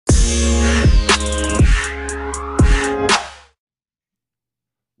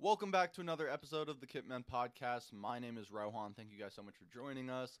Welcome back to another episode of the Kitmen Podcast. My name is Rohan. Thank you guys so much for joining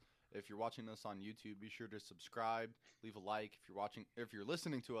us. If you're watching us on YouTube, be sure to subscribe, leave a like. If you're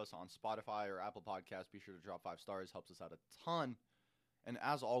listening to us on Spotify or Apple Podcasts, be sure to drop 5 stars. Helps us out a ton. And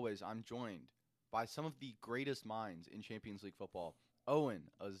as always, I'm joined by some of the greatest minds in Champions League football. Owen,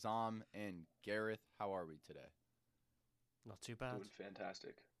 Azam, and Gareth. How are we today? Not too bad. Doing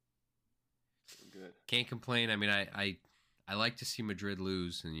fantastic. Doing good. Can't complain. I mean, I like to see Madrid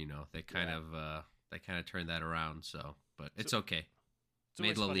lose, and they kind of turned that around. So, but it's okay.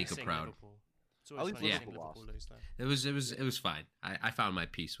 Made La Liga proud. Liverpool. It's always funny seeing Liverpool lose, though. It was fine. I found my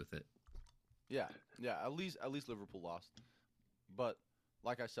peace with it. Yeah. At least Liverpool lost. But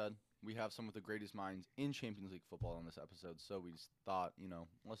like I said, we have some of the greatest minds in Champions League football on this episode. So we just thought,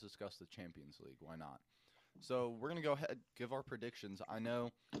 let's discuss the Champions League. Why not? So we're gonna go ahead give our predictions. I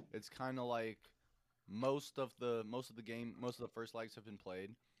know it's kind of like most of the first legs have been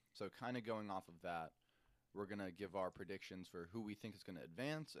played. So kind of going off of that, we're gonna give our predictions for who we think is gonna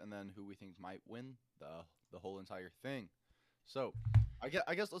advance and then who we think might win the whole entire thing. So I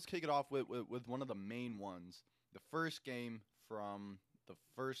guess let's kick it off with one of the main ones. The first game from the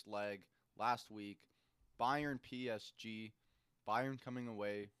first leg last week, Bayern PSG. Bayern coming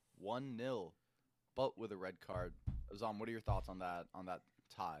away 1-0, but with a red card. Azam, what are your thoughts on that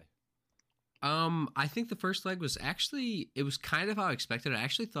tie? I think the first leg was kind of how I expected. I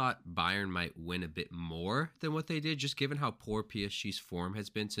actually thought Bayern might win a bit more than what they did, just given how poor PSG's form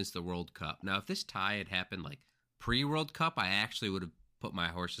has been since the World Cup. Now, if this tie had happened like pre-World Cup, I actually would have put my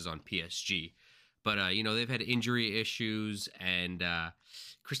horses on PSG. But, they've had injury issues, and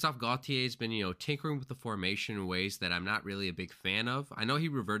Christophe Gaultier has been, tinkering with the formation in ways that I'm not really a big fan of. I know he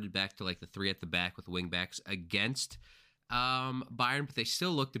reverted back to like the 3 at the back with wing backs against Bayern, but they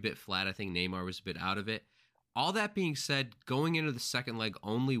still looked a bit flat. I think Neymar was a bit out of it. All that being said, going into the second leg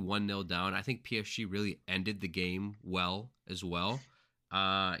only 1-0 down, I think PSG really ended the game well as well.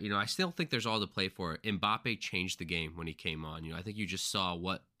 I still think there's all to play for. Mbappe changed the game when he came on. I think you just saw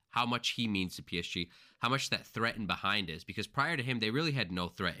how much he means to PSG, how much that threat in behind is, because prior to him, they really had no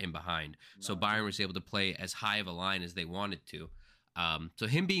threat in behind. No. So Bayern was able to play as high of a line as they wanted to. So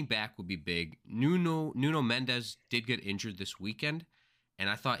him being back would be big. Nuno Mendes did get injured this weekend, and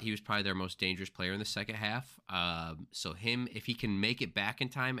I thought he was probably their most dangerous player in the second half. So him, if he can make it back in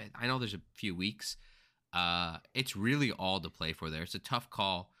time, I know there's a few weeks, it's really all to play for there. It's a tough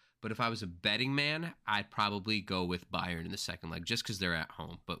call. But if I was a betting man, I'd probably go with Bayern in the second leg just because they're at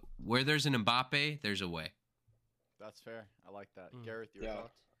home. But where there's an Mbappe, there's a way. That's fair. I like that. Gareth, your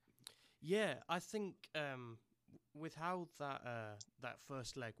thoughts? Yeah, I think with how that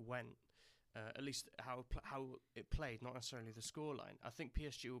first leg went, at least how it played, not necessarily the scoreline, I think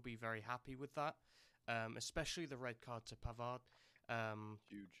PSG will be very happy with that, especially the red card to Pavard.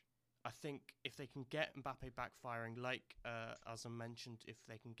 Huge. I think if they can get Mbappe back firing, like as I mentioned, if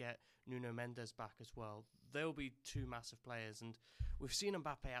they can get Nuno Mendes back as well, they'll be 2 massive players. And we've seen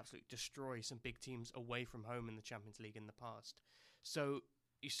Mbappe absolutely destroy some big teams away from home in the Champions League in the past. So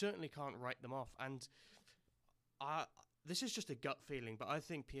you certainly can't write them off. And this is just a gut feeling, but I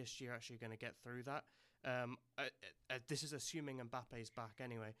think PSG are actually going to get through that. This is assuming Mbappe's back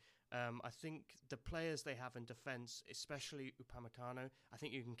anyway. I think the players they have in defence, especially Upamecano, I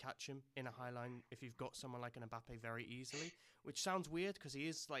think you can catch him in a high line if you've got someone like an Mbappe very easily, which sounds weird because he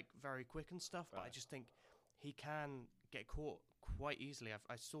is like very quick and stuff, but I just think he can get caught quite easily.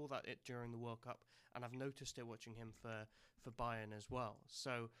 I saw that during the World Cup, and I've noticed it watching him for Bayern as well.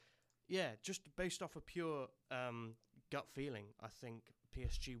 So yeah, just based off a pure gut feeling, I think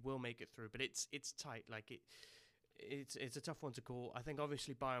PSG will make it through, but it's tight. Like it's a tough one to call. I think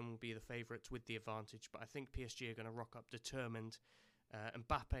obviously Bayern will be the favourites with the advantage, but I think PSG are going to rock up determined.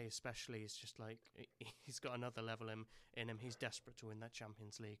 Mbappe especially is just like, he's got another level in him. He's desperate to win that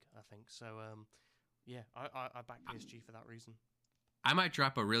Champions League, I think. So I back PSG for that reason. I might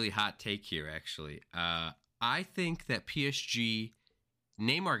drop a really hot take here, actually. I think that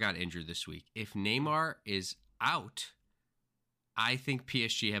Neymar got injured this week. If Neymar is out, I think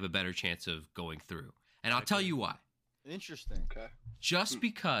PSG have a better chance of going through. And I'll tell you why. Interesting. Okay. Just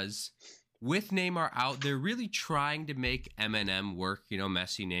because with Neymar out, they're really trying to make M&M work,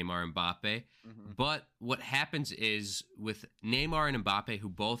 Messi, Neymar, Mbappe. Mm-hmm. But what happens is with Neymar and Mbappe, who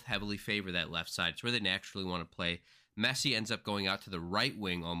both heavily favor that left side, it's where they naturally want to play. Messi ends up going out to the right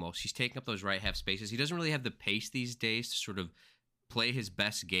wing almost. He's taking up those right half spaces. He doesn't really have the pace these days to sort of play his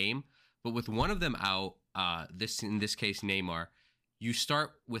best game. But with one of them out, in this case Neymar, you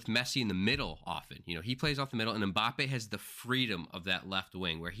start with Messi in the middle often. He plays off the middle, and Mbappe has the freedom of that left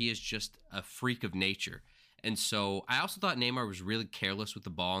wing where he is just a freak of nature. And so I also thought Neymar was really careless with the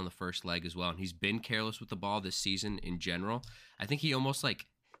ball in the first leg as well. And he's been careless with the ball this season in general. I think he almost like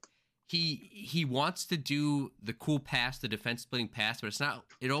he wants to do the cool pass, the defense splitting pass, but it's not.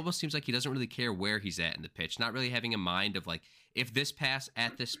 It almost seems like he doesn't really care where he's at in the pitch. Not really having a mind of like, if this pass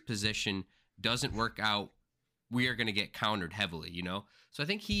at this position doesn't work out, we are going to get countered heavily, you know? So I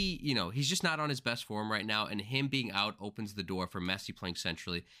think he's just not on his best form right now, and him being out opens the door for Messi playing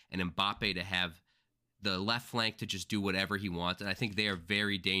centrally and Mbappe to have the left flank to just do whatever he wants, and I think they are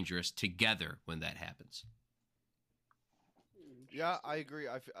very dangerous together when that happens. Yeah, I agree.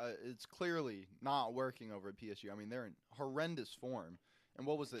 It's clearly not working over at PSG. I mean, they're in horrendous form. And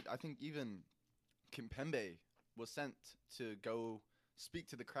what was it? I think even Kimpembe was sent to go speak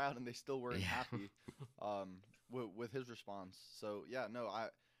to the crowd, and they still weren't happy with his response. So yeah, no, I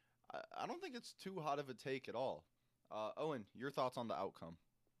don't think it's too hot of a take at all. Owen, your thoughts on the outcome?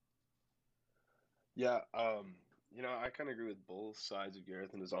 Yeah, I kind of agree with both sides of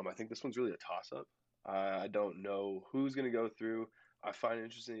Gareth and Azam. I think this one's really a toss-up. I don't know who's going to go through. I find it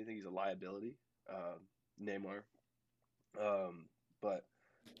interesting. You think he's a liability, Neymar. But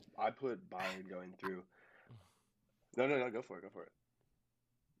I put Bayern going through. No, go for it.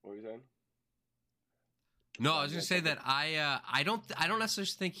 What were you saying? No, I was going to say that I don't necessarily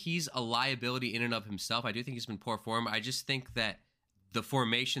think he's a liability in and of himself. I do think he's been poor form. I just think that the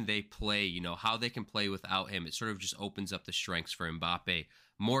formation they play, you know, how they can play without him, it sort of just opens up the strengths for Mbappe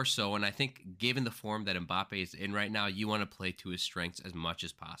more so. And I think given the form that Mbappe is in right now, you want to play to his strengths as much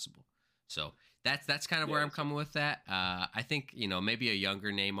as possible. So that's kind of where I'm coming with that. I think, you know, maybe a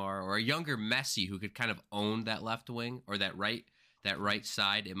younger Neymar or a younger Messi who could kind of own that left wing or that right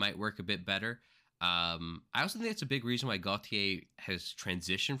side, it might work a bit better. I also think that's a big reason why Gautier has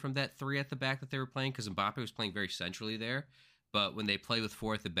transitioned from that 3 at the back that they were playing, because Mbappe was playing very centrally there. But when they play with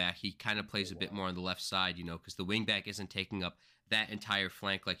 4 at the back, he kind of plays a bit more on the left side, you know, because the wing back isn't taking up that entire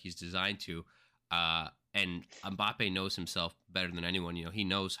flank like he's designed to. And Mbappe knows himself better than anyone. You know, he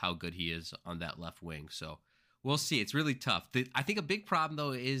knows how good he is on that left wing. So we'll see. It's really tough. I think a big problem,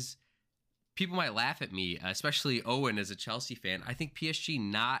 though, is people might laugh at me, especially Owen as a Chelsea fan. I think PSG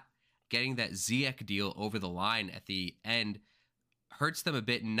not getting that Ziyech deal over the line at the end hurts them a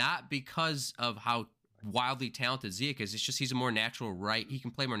bit, not because of how wildly talented Ziyech is. It's just he's a more natural right. He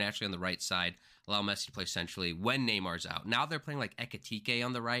can play more naturally on the right side, allow Messi to play centrally when Neymar's out. Now they're playing like Ekitike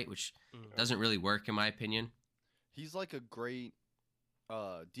on the right, which doesn't really work in my opinion. He's like a great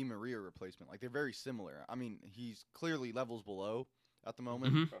Di Maria replacement. Like, they're very similar. I mean, he's clearly levels below at the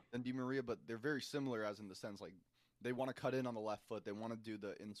moment than Di Maria, but they're very similar as in the sense, like, they want to cut in on the left foot. They want to do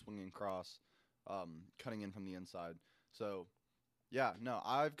the in-swinging cross, cutting in from the inside. So, yeah, no,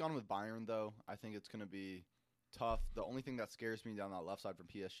 I've gone with Bayern, though. I think it's going to be tough. The only thing that scares me down that left side from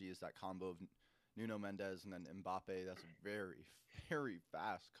PSG is that combo of Nuno Mendes and then Mbappe. That's a very, very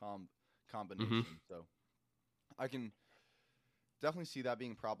fast combination. So I can definitely see that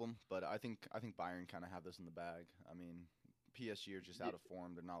being a problem, but I think Bayern kind of have this in the bag. I mean, PSG are just out of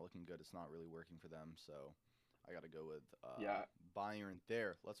form. They're not looking good. It's not really working for them. So I got to go with Bayern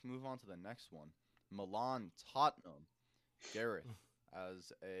there. Let's move on to the next one. Milan, Tottenham. Gareth,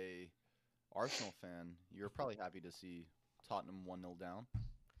 as a Arsenal fan, you're probably happy to see Tottenham 1-0 down.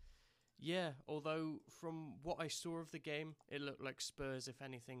 Yeah, although from what I saw of the game, it looked like Spurs, if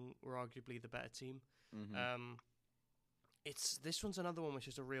anything, were arguably the better team. This one's another one which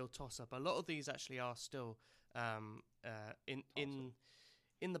is a real toss-up. A lot of these actually are still in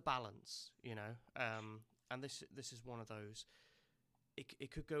the balance, you know. And this is one of those.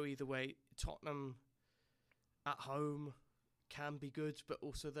 It could go either way. Tottenham at home can be good, but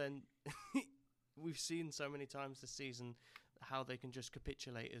also then we've seen so many times this season how they can just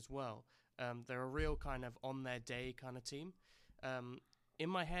capitulate as well. They're a real kind of on their day kind of team. In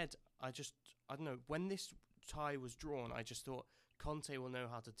my head, I don't know, when this tie was drawn, I just thought Conte will know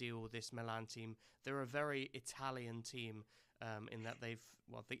how to deal with this Milan team. They're a very Italian team in that they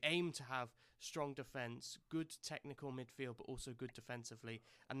aim to have strong defense, good technical midfield, but also good defensively.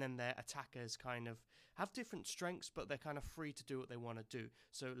 And then their attackers kind of have different strengths, but they're kind of free to do what they want to do.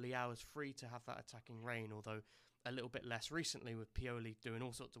 So Leao is free to have that attacking reign, although a little bit less recently with Pioli doing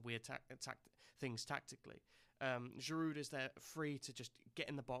all sorts of weird things tactically. Giroud is there free to just get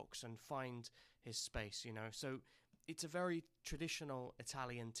in the box and find his space, you know. So it's a very traditional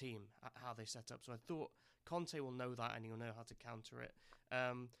Italian team, how they set up. So I thought Conte will know that and he'll know how to counter it.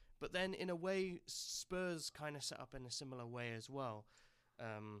 But then in a way, Spurs kind of set up in a similar way as well.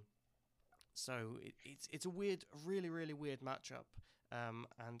 So it's a weird, really, really weird matchup.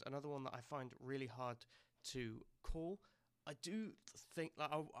 And another one that I find really hard to call. I do think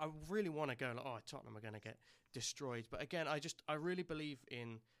like I really want to go like, oh, Tottenham are going to get destroyed. But again, I really believe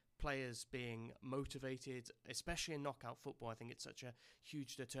in players being motivated, especially in knockout football. I think it's such a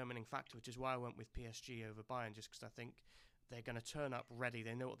huge determining factor, which is why I went with PSG over Bayern, just because I think they're going to turn up ready.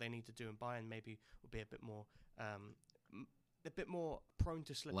 They know what they need to do, and Bayern maybe will be a bit more prone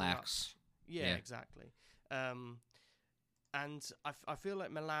to slipping Lax. up. Yeah, exactly. And I feel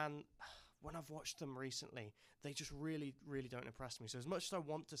like Milan, when I've watched them recently, they just really, really don't impress me. So as much as I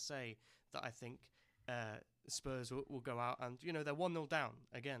want to say that I think Spurs will go out, and they're 1-0 down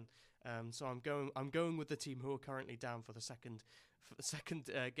again. So I'm going with the team who are currently down for the second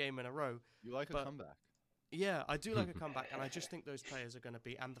game in a row. You like a comeback? Yeah, I do like a comeback, and I just think those players are going to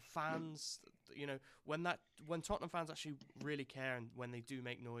be, and the fans, when Tottenham fans actually really care and when they do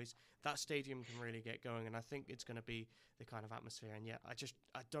make noise, that stadium can really get going, and I think it's going to be the kind of atmosphere. And yeah,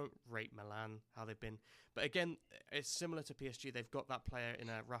 I don't rate Milan how they've been, but again, it's similar to PSG. They've got that player in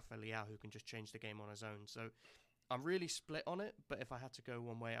Rafa Leao who can just change the game on his own. So I'm really split on it, but if I had to go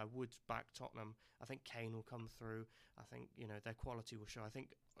one way, I would back Tottenham. I think Kane will come through. I think their quality will show. I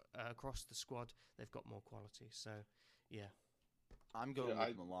think across the squad they've got more quality. So yeah, I'm going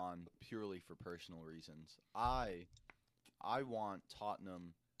with Milan purely for personal reasons. I want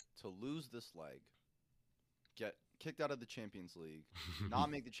Tottenham to lose this leg, get kicked out of the Champions League, not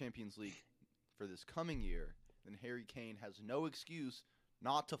make the Champions League for this coming year. Then Harry Kane has no excuse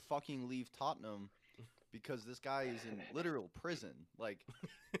not to fucking leave Tottenham. Because this guy is in literal prison. Like,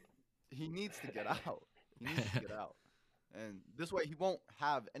 he needs to get out. He needs to get out. And this way he won't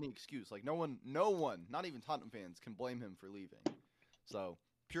have any excuse. Like, no one, not even Tottenham fans, can blame him for leaving. So,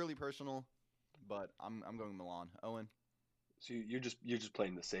 purely personal, but I'm going Milan. Owen? So you're just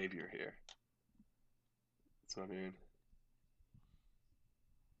playing the savior here. That's what I'm hearing.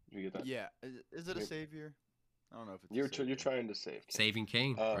 Did you get that? Yeah. Is it a savior? I don't know if it's you're trying to save Kane. Saving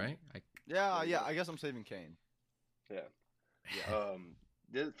Kane, right? Yeah, I guess I'm saving Kane. Yeah.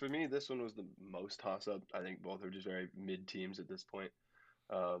 For me, this one was the most toss-up. I think both are just very mid teams at this point.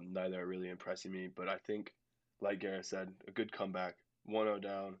 Neither are really impressing me, but I think, like Gareth said, a good comeback, 1-0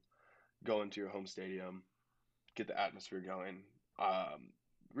 down, go into your home stadium, get the atmosphere going.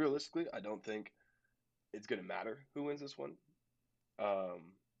 Realistically, I don't think it's going to matter who wins this one.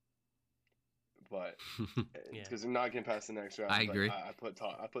 But because they're not getting past the next round. I agree. I put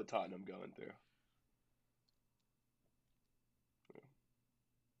Tottenham going through.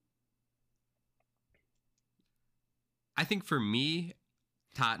 I think for me,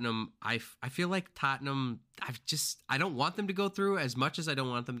 Tottenham, I feel like Tottenham, I don't want them to go through as much as I don't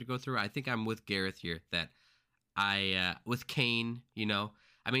want them to go through. I think I'm with Gareth here that with Kane,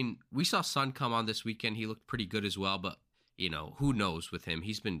 I mean, we saw Son come on this weekend. He looked pretty good as well, but who knows with him?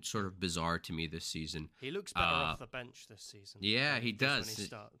 He's been sort of bizarre to me this season. He looks better off the bench this season. Yeah, he does. When he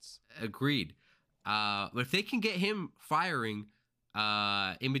starts. Agreed. But if they can get him firing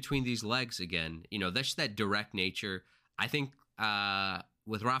in between these legs again, that's just that direct nature. I think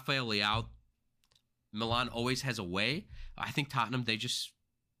with Rafael Leao, Milan always has a way. I think Tottenham,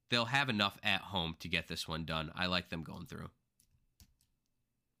 they'll have enough at home to get this one done. I like them going through.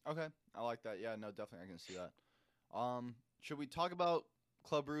 Okay, I like that. Yeah, no, definitely I can see that. Should we talk about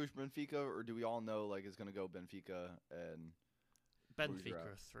Club Brugge Benfica, or do we all know like it's gonna go Benfica and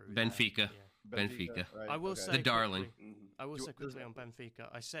Benfica through? Benfica. Yeah. Benfica. Right? I will okay. say the darling. I will say quickly on Benfica.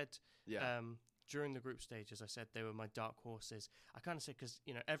 I said during the group stages, I said they were my dark horses. I kind of said because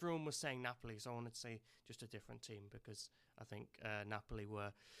everyone was saying Napoli, so I wanted to say just a different team because I think Napoli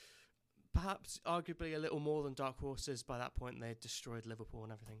were perhaps arguably a little more than dark horses by that point. They had destroyed Liverpool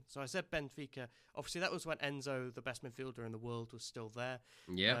and everything. So I said Benfica. Obviously, that was when Enzo, the best midfielder in the world, was still there.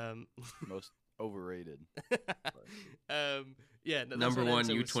 Yeah. Most overrated. Number one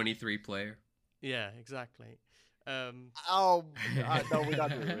U23 player. Yeah, exactly. No, we're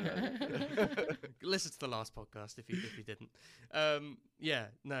not doing that. Listen to the last podcast if you didn't.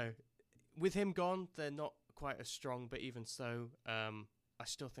 With him gone, they're not quite as strong, but even so, I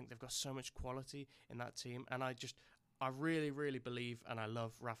still think they've got so much quality in that team, and I really, really believe, and I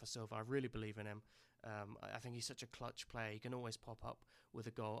love Rafa Silva. I really believe in him. I think he's such a clutch player. He can always pop up with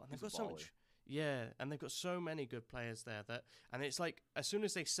a goal, and they've got so much. Yeah, and they've got so many good players there and it's like as soon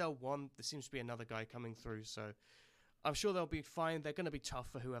as they sell one, there seems to be another guy coming through. So I'm sure they'll be fine. They're going to be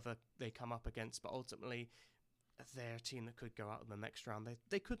tough for whoever they come up against, but ultimately, they're a team that could go out in the next round.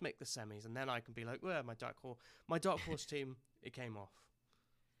 They could make the semis, and then I can be like, well, my dark horse team, it came off.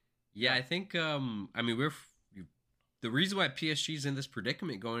 Yeah, I think, the reason why PSG's in this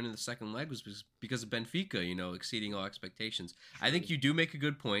predicament going into the second leg was because of Benfica, exceeding all expectations. I think you do make a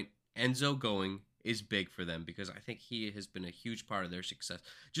good point. Enzo going is big for them because I think he has been a huge part of their success.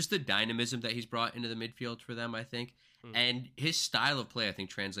 Just the dynamism that he's brought into the midfield for them, I think. And his style of play, I think,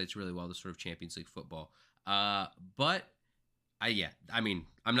 translates really well to sort of Champions League football. But, I'm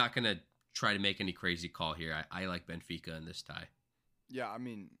not going to try to make any crazy call here. I like Benfica in this tie. Yeah, I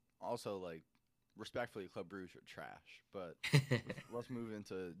mean, also, like, respectfully, Club Brugge are trash. But let's move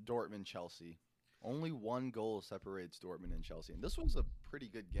into Dortmund-Chelsea. Only one goal separates Dortmund and Chelsea. And this was a pretty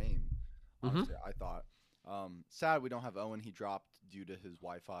good game, honestly, I thought. Sad we don't have Owen. He dropped due to his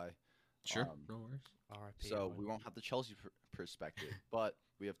Wi-Fi. Sure, no worries. RIP So Owen. we won't have the Chelsea perspective, but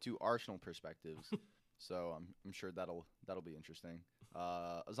we have two Arsenal perspectives. So I'm sure that'll be interesting.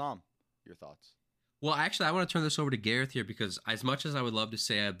 Azam, your thoughts? Well, actually, I want to turn this over to Gareth here because as much as I would love to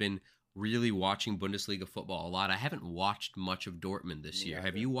say I've been really watching Bundesliga football a lot, I haven't watched much of Dortmund this year.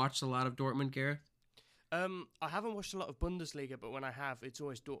 Have you watched a lot of Dortmund, Gareth? I haven't watched a lot of Bundesliga, but when I have, it's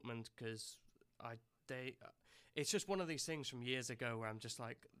always Dortmund because it's just one of these things from years ago where I'm just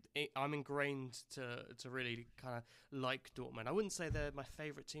like, I'm ingrained to really kind of like Dortmund. I wouldn't say they're my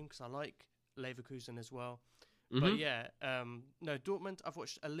favorite team because I like Leverkusen as well. But yeah, no, Dortmund, I've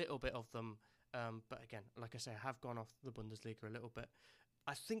watched a little bit of them. But again, like I say, I have gone off the Bundesliga a little bit.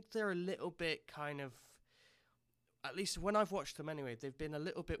 I think they're a little bit kind of, at least when I've watched them anyway, they've been a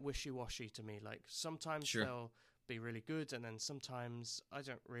little bit wishy-washy to me. Like sometimes they'll be really good, and then sometimes I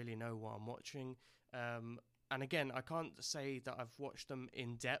don't really know what I'm watching. And again, I can't say that I've watched them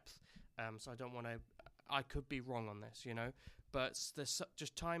in depth, so I don't want to. I could be wrong on this, you know. But there's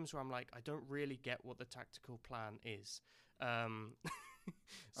just times where I'm like, I don't really get what the tactical plan is. So I'm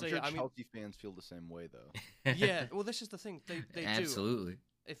sure Chelsea fans feel the same way, though. Yeah, well, this is the thing. They Absolutely. do.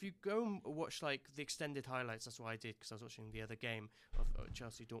 If you go and watch like the extended highlights, that's what I did because I was watching the other game of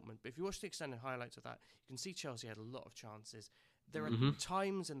Chelsea Dortmund. But if you watch the extended highlights of that, you can see Chelsea had a lot of chances. There are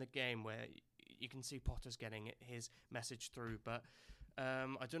times in the game where you can see Potter's getting his message through. But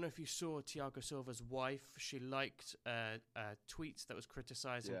I don't know if you saw Thiago Silva's wife. She liked tweets that was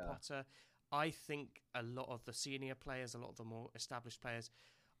criticising Potter. I think a lot of the senior players, a lot of the more established players,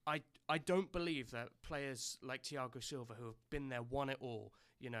 I don't believe that players like Thiago Silva who have been there, won it all,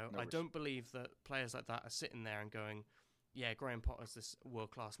 you know, I don't believe that players like that are sitting there and going, yeah, Graham Potter's this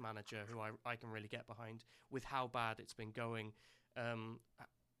world-class manager who I can really get behind with how bad it's been going.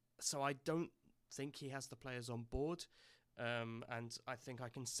 So I don't think he has the players on board. And I think I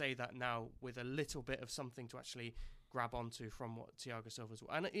can say that now with a little bit of something to actually grab onto from what Thiago Silva's...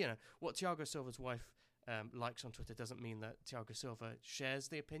 And, you know, what Thiago Silva's wife likes on Twitter doesn't mean that Thiago Silva shares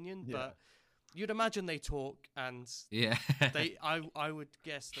the opinion, but you'd imagine they talk, and I would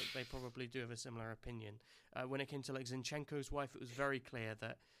guess that they probably do have a similar opinion. When it came to like Zinchenko's wife, it was very clear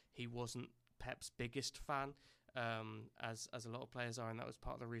that he wasn't Pep's biggest fan, as a lot of players are, and that was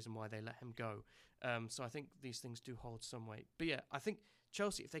part of the reason why they let him go. So I think these things do hold some weight. But yeah, I think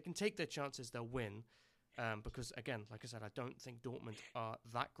Chelsea, if they can take their chances, they'll win. Because again, like I said, I don't think Dortmund are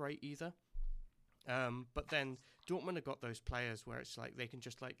that great either. But then Dortmund have got those players where it's like they can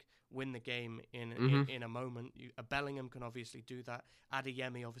just like win the game in a moment. Bellingham can obviously do that.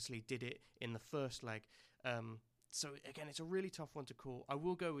 Adeyemi obviously did it in the first leg. So again, it's a really tough one to call. I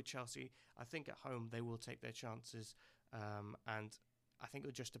will go with Chelsea. I think at home they will take their chances, and I think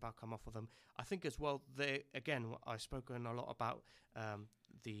it'll just about come off of them. I think as well, I've spoken a lot about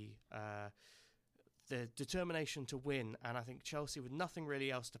the determination to win, and I think Chelsea, with nothing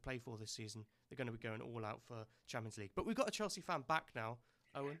really else to play for this season, they're going to be going all out for Champions League. But we've got a Chelsea fan back now,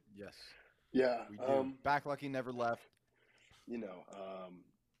 Owen. Yes. Yeah. We do. Back lucky, never left. You know,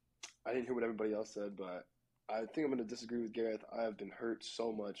 I didn't hear what everybody else said, but I think I'm going to disagree with Gareth. I have been hurt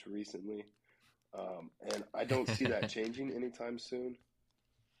so much recently, and I don't see that changing anytime soon.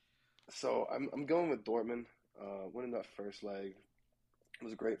 So I'm going with Dortmund. Winning that first leg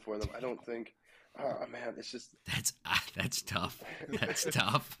was great for them. I don't think... Oh man, it's just that's tough. That's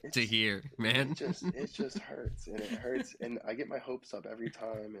tough to hear, man. It just hurts, and it hurts, and I get my hopes up every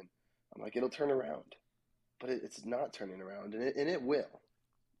time, and I'm like, it'll turn around, but it's not turning around, and it will.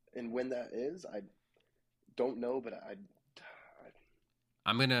 And when that is, I don't know, but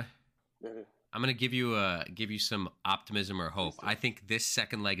I'm gonna give you some optimism or hope. I think this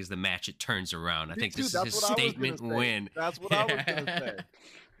second leg is the match it turns around. I think this is his statement win. That's what I was gonna say.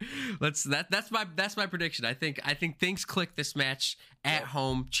 That's my prediction. I think things click this match at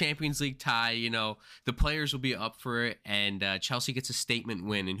home, Champions League tie. You know, the players will be up for it, and Chelsea gets a statement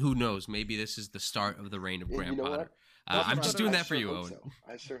win. And who knows? Maybe this is the start of the reign of Graham Potter. I'm just doing that for you, Owen. So.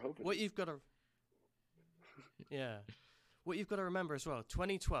 I sure hope it. What you've got to remember as well.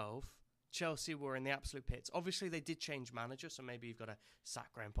 2012, Chelsea were in the absolute pits. Obviously, they did change manager, so maybe you've got to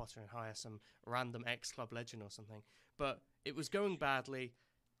sack Graham Potter and hire some random ex-club legend or something. But it was going badly,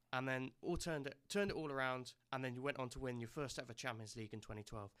 and then turned it all around, and then you went on to win your first ever Champions League in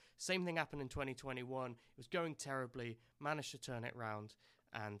 2012. Same thing happened in 2021. It was going terribly, managed to turn it around,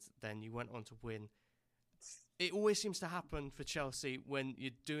 and then you went on to win. It always seems to happen for Chelsea when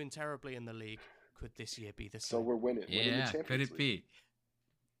you're doing terribly in the league. Could this year be the same? So we're winning. Winning the Yeah, Champions could it League.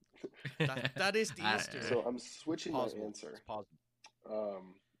 be? That is the Easter. So I'm switching my Possible. answer. It's possible. Oh.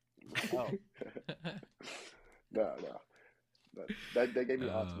 No. That gave me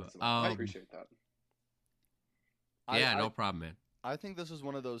optimism. I appreciate that. Yeah, no problem, man. I think this is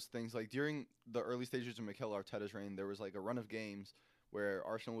one of those things, like during the early stages of Mikel Arteta's reign, there was like a run of games where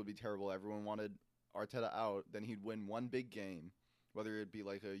Arsenal would be terrible. Everyone wanted Arteta out. Then he'd win one big game, whether it be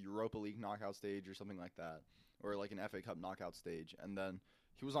like a Europa League knockout stage or something like that, or like an FA Cup knockout stage. And then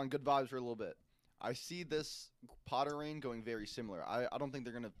he was on good vibes for a little bit. I see this Potter reign going very similar. I don't think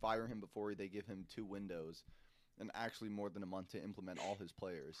they're going to fire him before they give him 2 windows and actually more than a month to implement all his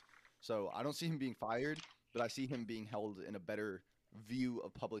players. So I don't see him being fired, but I see him being held in a better view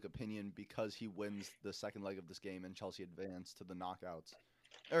of public opinion because he wins the second leg of this game and Chelsea advance to the knockouts,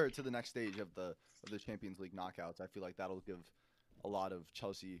 or to the next stage of the Champions League knockouts. I feel like that'll give a lot of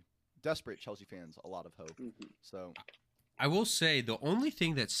desperate Chelsea fans a lot of hope. Mm-hmm. So I will say the only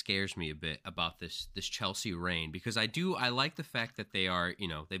thing that scares me a bit about this Chelsea reign, because I like the fact that they are,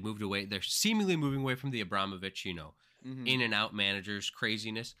 they moved away. They're seemingly moving away from the Abramovich, mm-hmm. in and out managers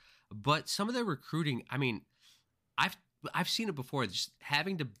craziness. But some of their recruiting, I mean, I've seen it before. Just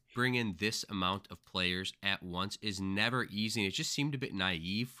having to bring in this amount of players at once is never easy. It just seemed a bit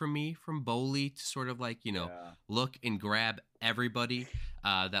naive for me from Bowley to sort of like, look and grab everybody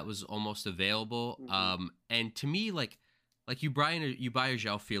that was almost available. Mm-hmm. And to me, like you buy a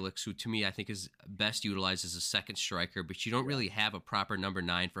João Felix, who to me I think is best utilized as a second striker, but you don't really have a proper number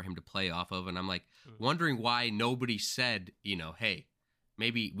 9 for him to play off of. And I'm like wondering why nobody said, hey,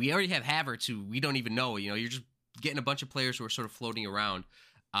 maybe we already have Havertz, who we don't even know. You're just getting a bunch of players who are sort of floating around.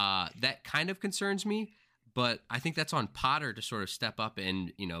 That kind of concerns me, but I think that's on Potter to sort of step up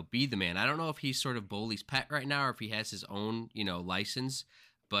and, be the man. I don't know if he's sort of Bowley's pet right now or if he has his own, license,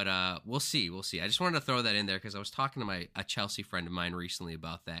 but we'll see. We'll see. I just wanted to throw that in there because I was talking to a Chelsea friend of mine recently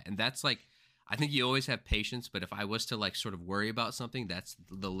about that. And that's like, I think you always have patience, but if I was to like sort of worry about something, that's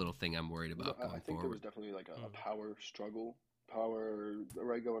the little thing I'm worried about going I think forward. there was definitely like a power struggle,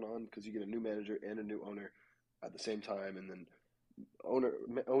 right going on, because you get a new manager and a new owner at the same time, and then owner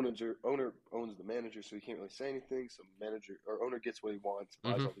owns the manager, so he can't really say anything. So owner gets what he wants,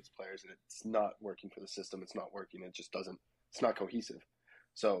 buys all these players, and it's not working for the system. It's not working. It just doesn't. It's not cohesive.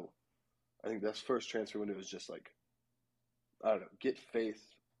 So I think this first transfer window is just like, I don't know, get faith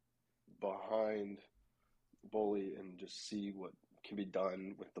behind Bowley and just see what can be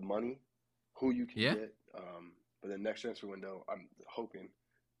done with the money, who you can get. But then next transfer window, I'm hoping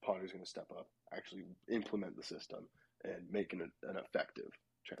Potter's going to step up, actually implement the system, and make an effective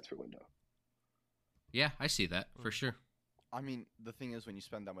transfer window. Yeah, I see that for sure. I mean, the thing is, when you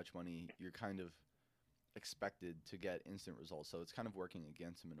spend that much money, you're kind of expected to get instant results. So it's kind of working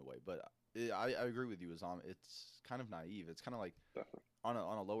against him in a way. But I agree with you, Azam. It's kind of naive. It's kind of like on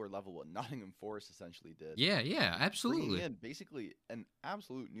a lower level what Nottingham Forest essentially did. Yeah, absolutely. Bringing in basically an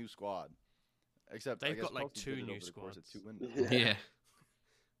absolute new squad. Except they've got like 2 new squads. Yeah.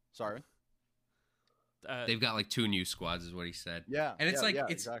 Sorry. They've got like 2 new squads, is what he said. Yeah, and it's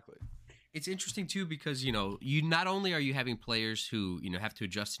exactly. It's interesting too because you not only are you having players who have to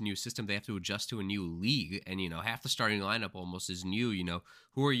adjust to a new system, they have to adjust to a new league, and half the starting lineup almost is new.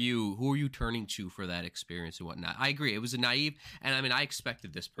 Who are you turning to for that experience and whatnot? I agree, it was a naive, and I mean I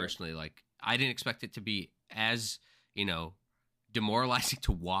expected this personally. Like I didn't expect it to be as demoralizing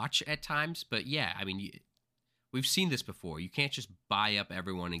to watch at times, but yeah, I mean. We've seen this before. You can't just buy up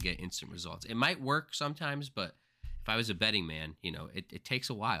everyone and get instant results. It might work sometimes, but if I was a betting man, it takes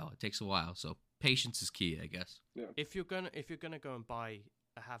a while. It takes a while. So patience is key, I guess. Yeah. If you're gonna go and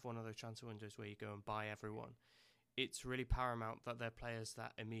have one of those transfer windows where you go and buy everyone, it's really paramount that they're players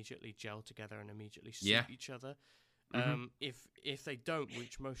that immediately gel together and immediately suit each other. If they don't,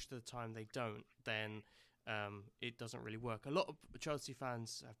 which most of the time they don't, then it doesn't really work. A lot of Chelsea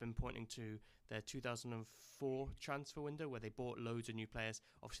fans have been pointing to their 2004 transfer window where they bought loads of new players.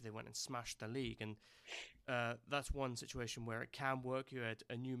 Obviously, they went and smashed the league, and that's one situation where it can work. You had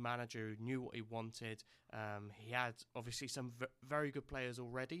a new manager who knew what he wanted. He had obviously some very good players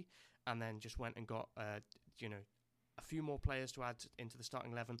already, and then just went and got a few more players to add into the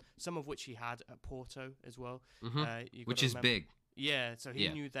starting 11. Some of which he had at Porto as well. Which is big. Yeah, so he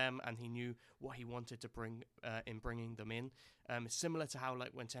Yeah. knew them and he knew what he wanted to bring in bringing them in. Similar to how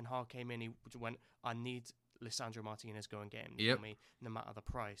like when Ten Hag came in, he went, "I need Lisandro Martinez, go and get him Yep. for me, no matter the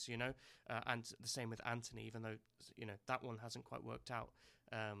price," you know. And the same with Anthony, even though that one hasn't quite worked out.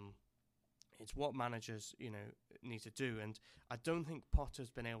 It's what managers need to do, and I don't think Potter's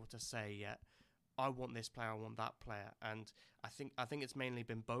been able to say yet, I want this player, I want that player, and I think it's mainly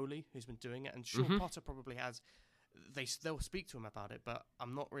been Bowley who's been doing it, and sure, Potter probably has. They'll speak to him about it, but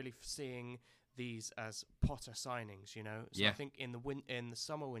I'm not really seeing these as Potter signings, So Yeah. I think in the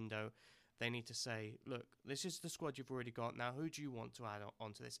summer window, they need to say, look, this is the squad you've already got. Now, who do you want to add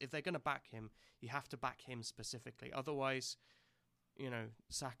onto this? If they're going to back him, you have to back him specifically. Otherwise,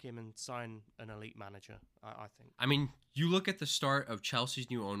 sack him and sign an elite manager, I think. I mean, you look at the start of Chelsea's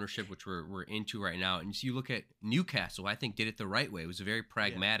new ownership, which we're into right now, and you look at Newcastle, I think did it the right way. It was very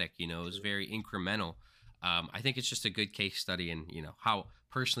pragmatic, it was very incremental. I think it's just a good case study in, how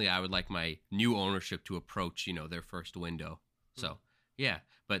personally I would like my new ownership to approach, their first window. So, yeah.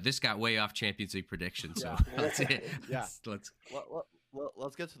 But this got way off Champions League predictions, so that's it. Yeah.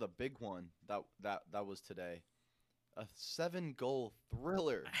 Let's get to the big one that was today. A 7-goal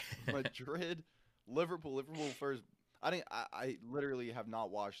thriller. Madrid, Liverpool first. I literally have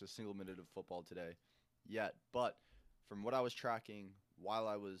not watched a single minute of football today yet, but from what I was tracking while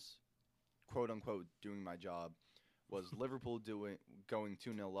I was quote unquote doing my job, was Liverpool going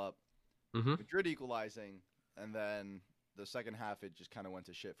 2-0 up, Madrid equalizing, and then the second half it just kind of went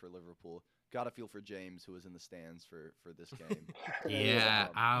to shit for Liverpool. Got to feel for James, who was in the stands for this game. Yeah,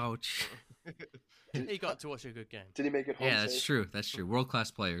 ouch. He got to watch a good game. Did he make it home? Yeah, safe? that's true.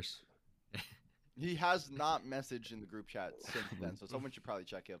 World-class players. He has not messaged in the group chat since then, so someone should probably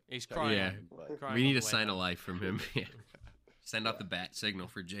check him. He's check crying. him, Yeah. but- Crying We on need the a way sign back. of life from him. Yeah. Send out the bat signal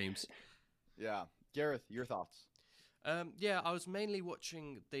for James. Yeah. Gareth, your thoughts? Yeah, I was mainly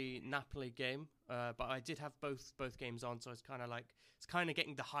watching the Napoli game, but I did have both games on, so it's kind of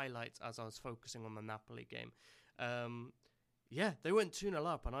getting the highlights as I was focusing on the Napoli game. Yeah, they went 2-0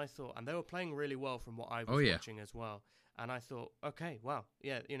 up, and they were playing really well from what I was watching as well. And I thought, okay, wow,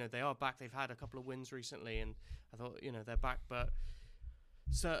 yeah, they are back. They've had a couple of wins recently, and I thought, they're back. But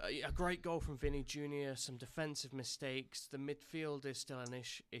so a great goal from Vinny Jr., some defensive mistakes. The midfield is still an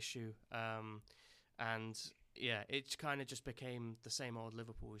issue, and yeah, it kind of just became the same old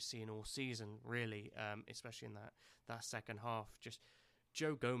Liverpool we've seen all season, really, especially in that second half. Just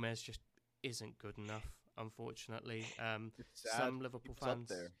Joe Gomez just isn't good enough, unfortunately. Some Liverpool fans.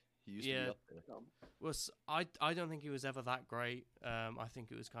 Up there. He used to be up there. I don't think he was ever that great. I think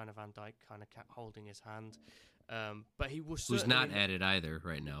it was kind of Van Dijk kind of holding his hand. But he was Who's not at it either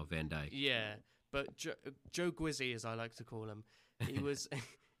right now, Van Dijk. Yeah, but Joe Gwizzy, as I like to call him, he was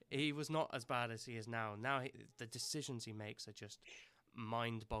he was not as bad as he is now. Now the decisions he makes are just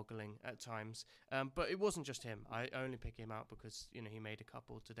mind-boggling at times. But it wasn't just him. I only pick him out because he made a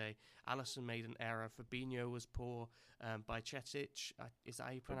couple today. Alisson made an error. Fabinho was poor. Bajcetic, is that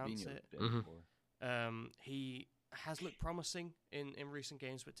how you pronounce it? He has looked promising in recent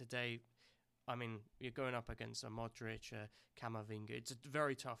games, but today, I mean, you're going up against a Modric, Camavinga. It's a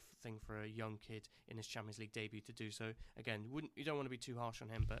very tough thing for a young kid in his Champions League debut to do. So again, you don't want to be too harsh on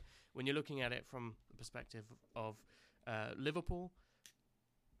him. But when you're looking at it from the perspective of Liverpool,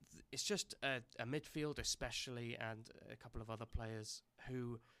 it's just a midfield, especially, and a couple of other players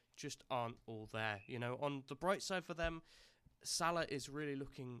who just aren't all there. On the bright side for them, Salah is really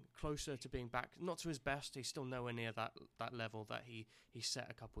looking closer to being back. Not to his best. He's still nowhere near that level that he set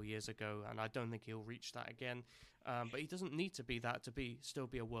a couple of years ago, and I don't think he'll reach that again. But he doesn't need to be that to still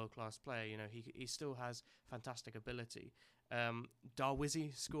be a world-class player. He still has fantastic ability.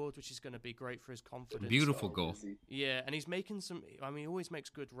 Darwizzi scored, which is going to be great for his confidence. Beautiful goal. Yeah, and he's making some. I mean, he always makes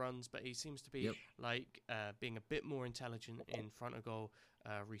good runs, but he seems to be being a bit more intelligent in front of goal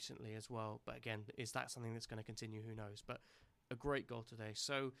recently as well. But again, is that something that's going to continue? Who knows? But a great goal today.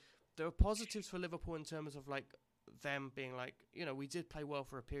 So there are positives for Liverpool in terms of them being we did play well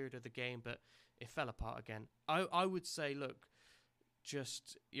for a period of the game, but it fell apart again. I would say, look,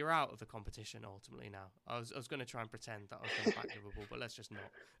 just you're out of the competition ultimately now. I was going to try and pretend that I was going to back Liverpool, but let's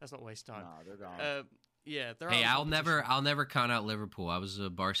not waste time. Nah, they're gone. Yeah, they're Hey, out of the I'll never count out Liverpool. I was a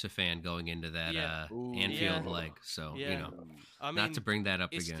Barca fan going into that Anfield leg, so I mean, not to bring that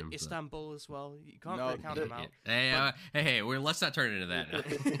up again. but- Istanbul as well. You can't No, really count them out. Hey, let's not turn it into that.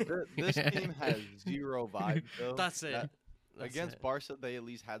 Now. This team has zero vibe, though. That's it. Against Barca, they at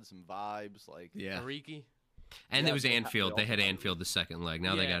least had some vibes. Origi. And Yeah, it was they Anfield. They had also- Anfield the second leg.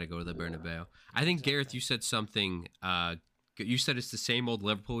 Now they Yeah. got to go to the Bernabeu. I think, Gareth, you said something. You said it's the same old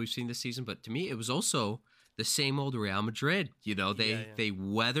Liverpool we've seen this season, but to me, it was also the same old Real Madrid. You know, they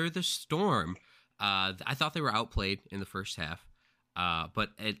weather the storm. I thought they were outplayed in the first half. But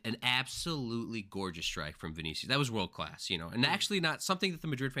an absolutely gorgeous strike from Vinicius. That was world class, you know. And actually, not something that the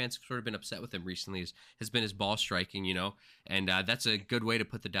Madrid fans have sort of been upset with him recently has been his ball striking, you know. And that's a good way to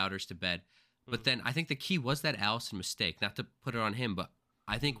put the doubters to bed. But then I think the key was that Alisson mistake. Not to put it on him, but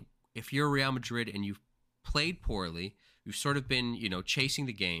I think if you're Real Madrid and you've played poorly, you've sort of been, you know, chasing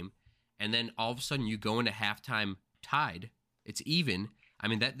the game, and then all of a sudden you go into halftime tied. It's even. I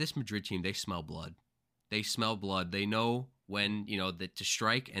mean, this Madrid team, they smell blood. They smell blood. They know when, you know, to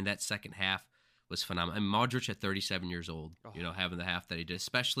strike, and that second half was phenomenal. And Modric at 37 years old, you know, having the half that he did,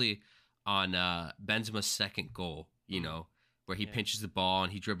 especially on Benzema's second goal, you know, where he pinches the ball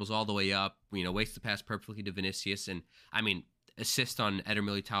and he dribbles all the way up, you know, waits the pass perfectly to Vinicius. And, I mean, assist on Eder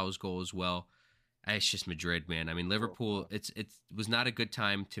Militao's goal as well. It's just Madrid, man. I mean, Liverpool, it was not a good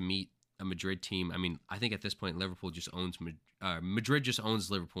time to meet a Madrid team. I mean, I think at this point, Liverpool just owns Madrid just owns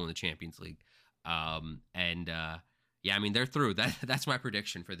Liverpool in the Champions League. Yeah, I mean, they're through. That's my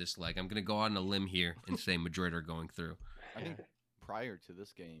prediction for this leg. I'm going to go on a limb here and say Madrid are going through. I think prior to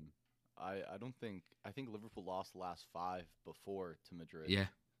this game, I think Liverpool lost the last 5 before to Madrid. Yeah.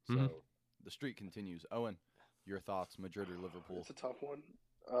 So the streak continues. Owen, your thoughts, Madrid or Liverpool? It's a tough one.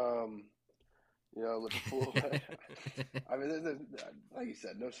 You know, Liverpool. I mean, there's, like you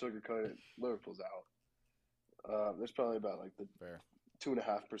said, no sugarcoating. Liverpool's out. There's probably about like the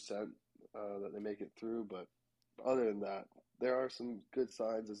 2.5% that they make it through, but other than that, there are some good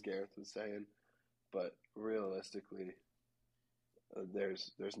signs, as Gareth was saying, but realistically,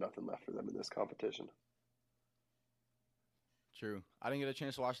 there's nothing left for them in this competition. True. I didn't get a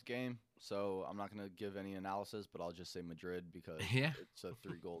chance to watch the game, so I'm not going to give any analysis, but I'll just say Madrid because it's a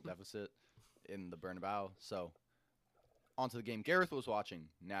 3-goal deficit in the Bernabeu. So, on to the game. Gareth was watching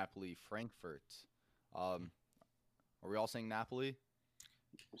Napoli-Frankfurt. Are we all saying Napoli?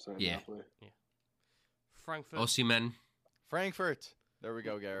 Napoli. Yeah. Frankfurt. Osimhen. Frankfurt. There we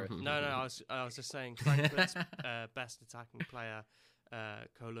go, Gareth. No, I was just saying Frankfurt's best attacking player,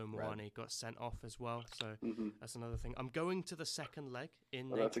 Kolo Muani, got sent off as well. So that's another thing. I'm going to the second leg in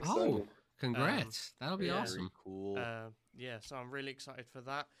that's exciting. Congrats. That'll be awesome. Cool. So I'm really excited for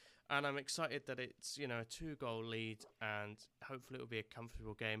that. And I'm excited that it's, you know, a 2-goal lead, and hopefully it'll be a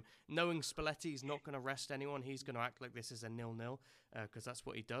comfortable game. Knowing Spalletti's not going to rest anyone, he's going to act like this is a 0-0 because that's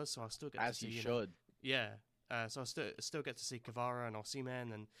what he does. So I'll still get to see. As he should. So I still get to see Kvara and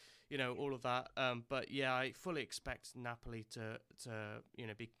Osimhen and, you know, all of that. But yeah, I fully expect Napoli to you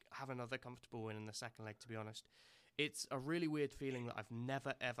know, have another comfortable win in the second leg. To be honest, it's a really weird feeling that I've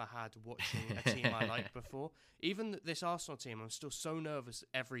never ever had watching a team I like before. Even this Arsenal team, I'm still so nervous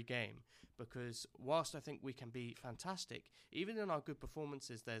every game because whilst I think we can be fantastic, even in our good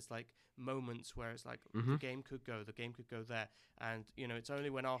performances, there's like moments where it's like the game could go there, and you know, it's only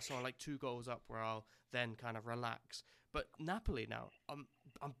when Arsenal are like 2 goals up where I'll then kind of relax. But Napoli now, I'm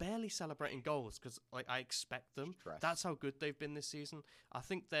barely celebrating goals because like I expect them. That's how good they've been this season. I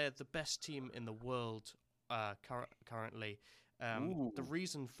think they're the best team in the world currently. The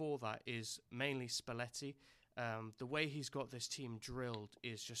reason for that is mainly Spalletti. The way he's got this team drilled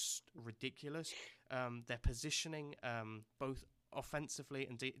is just ridiculous. Their positioning, both offensively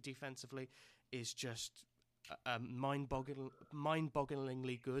and defensively, is just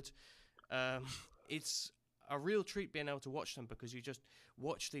mind-bogglingly good. It's a real treat being able to watch them because you just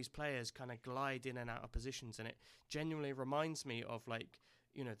watch these players kind of glide in and out of positions, and it genuinely reminds me of like,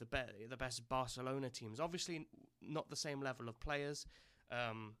 you know, the best Barcelona teams. Obviously, not the same level of players,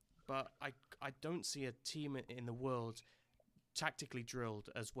 but I don't see a team in the world tactically drilled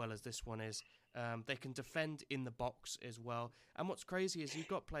as well as this one is. They can defend in the box as well. And what's crazy is you've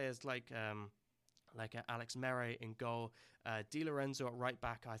got players like Alex Mere in goal. Di Lorenzo at right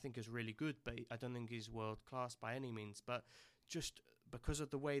back, I think, is really good, but I don't think he's world class by any means. But just because of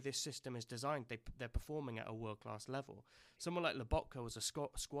the way this system is designed, they're performing at a world-class level. Someone like Lobotka was a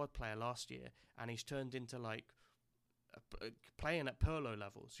squad player last year, and he's turned into like playing at Pirlo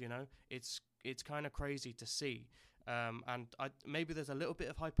levels. You know, it's kind of crazy to see. And maybe there's a little bit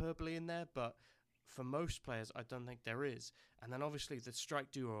of hyperbole in there, but for most players, I don't think there is. And then obviously the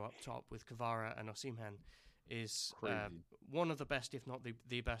strike duo up top with Kvara and Osimhen is one of the best, if not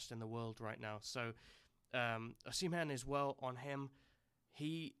the best in the world right now. So Osimhen is well on him.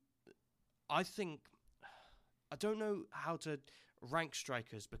 I don't know how to rank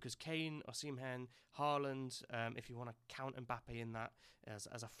strikers because Kane, Osimhen, Haaland, if you want to count Mbappe in that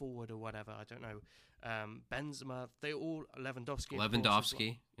as a forward or whatever, I don't know. Benzema, they all Lewandowski.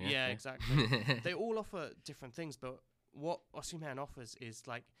 Lewandowski. Yeah, exactly. They all offer different things, but what Osimhen offers is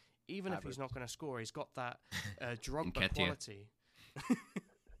like, even if he's not going to score, he's got that Drogba Nketiah. quality.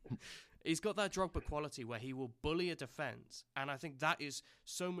 He's got that Drogba quality where he will bully a defence, and I think that is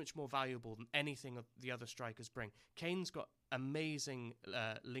so much more valuable than anything the other strikers bring. Kane's got amazing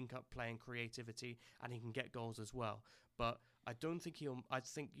link-up play and creativity, and he can get goals as well. But I don't think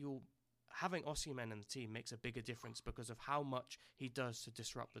having Osimhen in the team makes a bigger difference because of how much he does to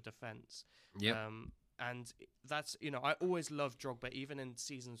disrupt the defence. Yep. And that's, I always loved Drogba, even in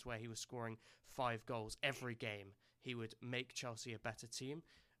seasons where he was scoring 5 goals every game. He would make Chelsea a better team.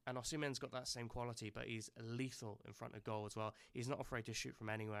 And Osimhen's got that same quality, but he's lethal in front of goal as well. He's not afraid to shoot from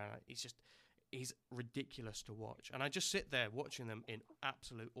anywhere. He's ridiculous to watch. And I just sit there watching them in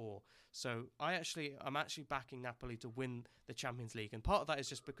absolute awe. So I'm actually backing Napoli to win the Champions League. And part of that is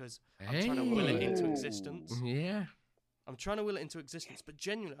just because I'm trying to will it into existence. Yeah. I'm trying to will it into existence, but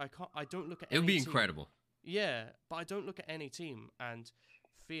genuinely, I don't look at It would be team. incredible. Yeah, but I don't look at any team and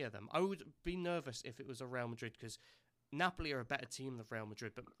fear them. I would be nervous if it was a Real Madrid, because Napoli are a better team than Real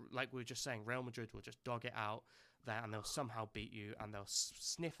Madrid, but like we were just saying, Real Madrid will just dog it out there and they'll somehow beat you, and they'll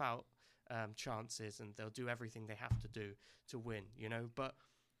sniff out chances, and they'll do everything they have to do to win, But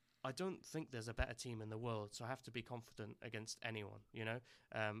I don't think there's a better team in the world, so I have to be confident against anyone,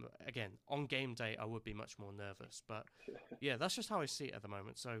 Again, on game day, I would be much more nervous, but yeah, that's just how I see it at the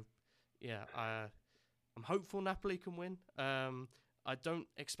moment. So yeah, I'm hopeful Napoli can win. I don't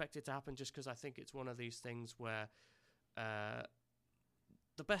expect it to happen just because I think it's one of these things where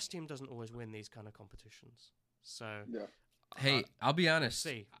the best team doesn't always win these kind of competitions. So Yeah. Hey, I'll be honest.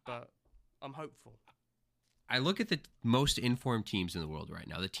 see, but I'm hopeful. I look at the most informed teams in the world right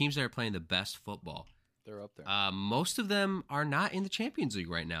now, the teams that are playing the best football. They're up there. Most of them are not in the Champions League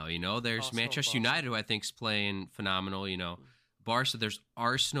right now. There's Arsenal, Manchester Barca. United, who I think is playing phenomenal. Barca. There's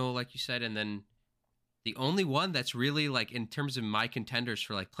Arsenal, like you said, and then the only one that's really like in terms of my contenders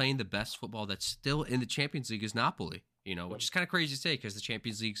for like playing the best football that's still in the Champions League is Napoli. Which is kind of crazy to say because the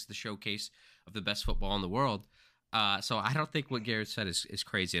Champions League's the showcase of the best football in the world. So I don't think what Garrett said is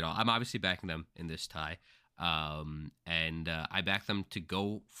crazy at all. I'm obviously backing them in this tie. And I back them to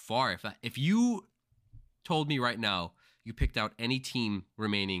go far. If you told me right now you picked out any team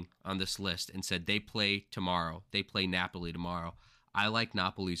remaining on this list and said they play Napoli tomorrow, I like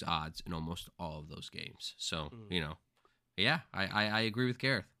Napoli's odds in almost all of those games. So, yeah, I agree with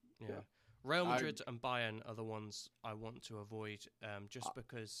Gareth. Yeah. Real Madrid and Bayern are the ones I want to avoid, just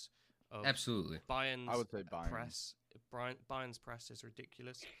because of Absolutely. Bayern's I would say Bayern. press. Bayern's press is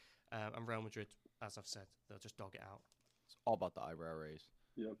ridiculous, and Real Madrid, as I've said, they'll just dog it out. It's all about the eyebrow raise.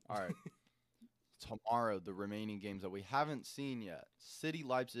 Yep. All right. Tomorrow, the remaining games that we haven't seen yet. City,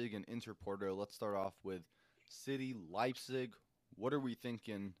 Leipzig, and Inter Porto. Let's start off with City, Leipzig. What are we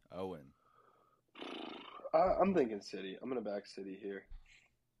thinking, Owen? I'm thinking City. I'm going to back City here.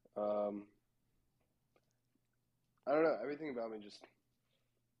 I don't know. Everything about me just.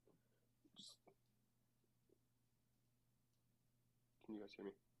 Can you guys hear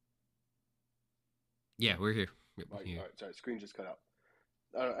me? Yeah, we're here. Yep, All right, here. all right, sorry, screen just cut out.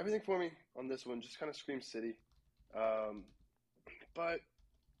 I don't know, everything for me on this one just kind of screams City. But I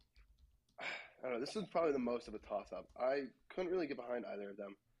don't know. This is probably the most of a toss-up. I couldn't really get behind either of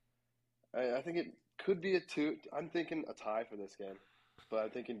them. I think it could be a two. I'm thinking a tie for this game, but I'm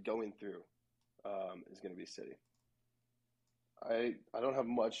thinking going through is going to be City. I don't have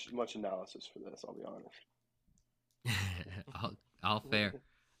much analysis for this. I'll be honest. all fair.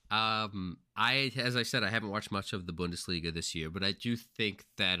 As I said, I haven't watched much of the Bundesliga this year, but I do think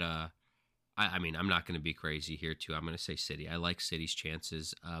that I'm not going to be crazy here too. I'm going to say City. I like City's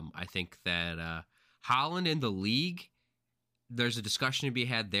chances. I think that Haaland in the league, there's a discussion to be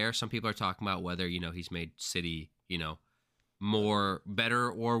had there. Some people are talking about whether he's made City more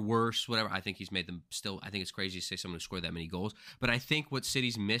better or worse, whatever. I think he's made them still. I think it's crazy to say someone who scored that many goals, but I think what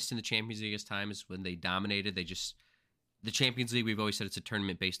City's missed in the Champions League this time is when they dominated. The Champions League, we've always said it's a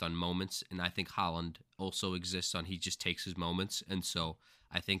tournament based on moments, and I think Haaland also exists on he just takes his moments. And so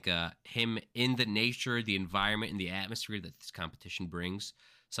I think him in the nature, the environment, and the atmosphere that this competition brings,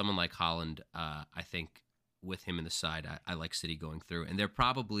 someone like Haaland, I think with him in the side, I like City going through. And they're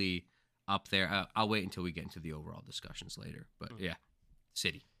probably up there. I'll wait until we get into the overall discussions later. But yeah,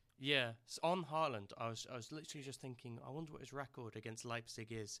 City. Yeah, on Haaland, I was literally just thinking, I wonder what his record against Leipzig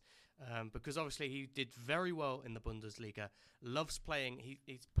is, because obviously he did very well in the Bundesliga. Loves playing.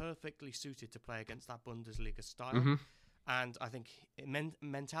 He's perfectly suited to play against that Bundesliga style. Mm-hmm. And I think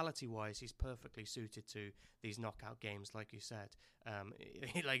mentality-wise, he's perfectly suited to these knockout games, like you said.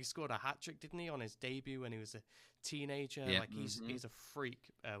 He scored a hat-trick, didn't he, on his debut when he was a teenager? Yeah. Like, he's a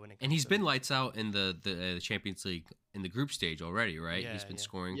freak when it comes And he's to been lights out in the Champions League in the group stage already, right? Yeah, He's been yeah.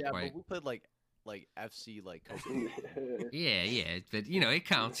 scoring Yeah, quite. but we played like FC like Copa. Yeah, but it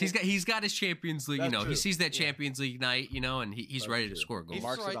counts. He's got his Champions League. That's He true. sees that Yeah. Champions League night, and he's That's ready to true. score goals. He,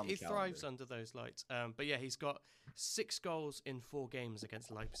 Marks it on the thrives calendar. under those lights. But yeah, he's got 6 goals in 4 games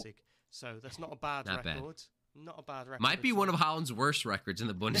against Leipzig. So that's not a bad Not bad. record. Not a bad record. Might be at one all. of Holland's worst records in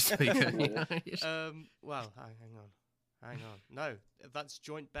the Bundesliga. Well, hang on. No, that's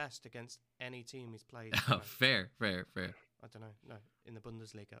joint best against any team he's played. Oh, fair. I don't know. No, in the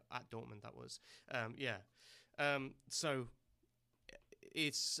Bundesliga at Dortmund, that was. Yeah. So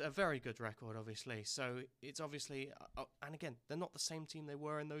it's a very good record, obviously. So it's obviously, and again, they're not the same team they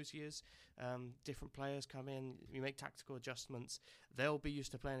were in those years. Different players come in, you make tactical adjustments. They'll be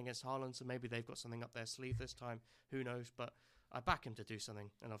used to playing against Haaland, so maybe they've got something up their sleeve this time. Who knows? But I back him to do something,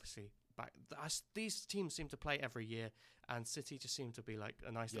 and obviously these teams seem to play every year, and City just seem to be like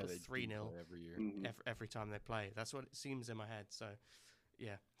a nice Yeah, little they 3-0 do play every year. Mhm. every time they play. That's what it seems in my head. So,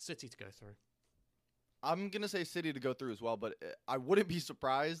 yeah, City to go through. I'm gonna say City to go through as well, but I wouldn't be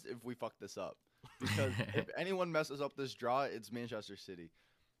surprised if we fuck this up. Because if anyone messes up this draw, it's Manchester City.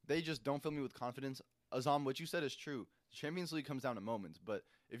 They just don't fill me with confidence. Azam, what you said is true. The Champions League comes down to moments, but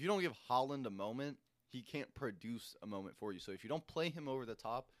if you don't give Haaland a moment, he can't produce a moment for you. So if you don't play him over the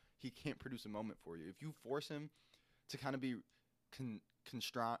top, he can't produce a moment for you. If you force him to kind of be Constrained.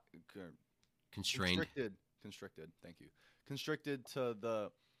 constricted, thank you. Constricted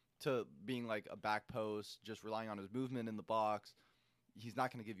to being like a back post, just relying on his movement in the box, he's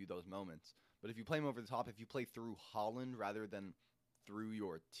not going to give you those moments. But if you play him over the top, if you play through Haaland rather than through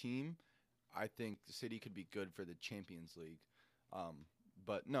your team, I think City could be good for the Champions League.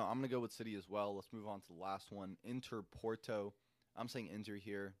 But no, I'm going to go with City as well. Let's move on to the last one. Inter Porto. I'm saying Inter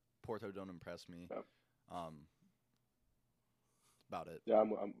here. Porto don't impress me. Yep. About it. Yeah,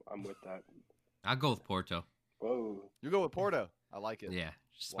 I'm with that. I'll go with Porto. Whoa. You go with Porto. I like it. Yeah,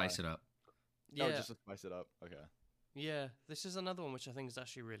 spice it up. No, Yeah, just to spice it up. Okay. yeah. This is another one which I think is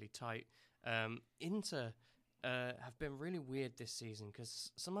actually really tight. Inter have been really weird this season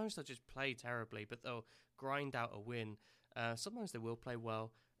because sometimes they'll just play terribly, but they'll grind out a win. Sometimes they will play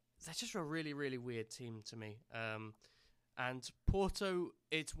well. They're just a really, really weird team to me. And Porto,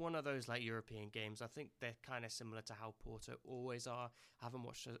 it's one of those like European games. I think they're kind of similar to how Porto always are. I haven't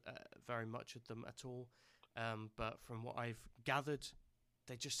watched very much of them at all. But from what I've gathered,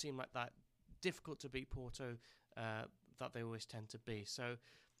 they just seem like that difficult to beat Porto that they always tend to be. So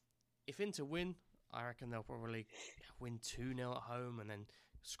if Inter win, I reckon they'll probably win 2-0 at home and then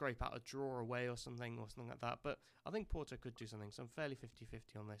scrape out a draw away or something like that. But I think Porto could do something. So I'm fairly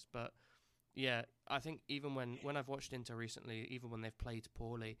 50-50 on this. But yeah, I think even when I've watched Inter recently, even when they've played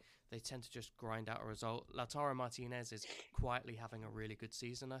poorly, they tend to just grind out a result. Lautaro Martinez is quietly having a really good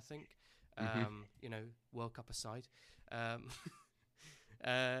season, I think. World Cup aside.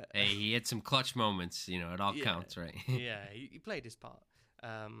 Hey, he had some clutch moments. It all Yeah. counts, right? Yeah, he played his part.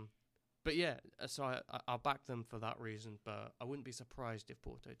 But yeah, so I'll back them for that reason, but I wouldn't be surprised if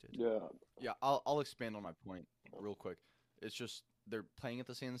Porto did. Yeah. Yeah, I'll expand on my point real quick. It's just they're playing at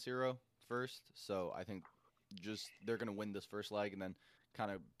the San Siro first, so I think just they're gonna win this first leg and then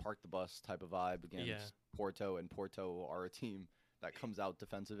kind of park the bus type of vibe against Yeah. Porto, and Porto are a team that comes out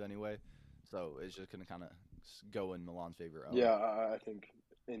defensive anyway, so it's just gonna kind of go in Milan's favor. Yeah, I think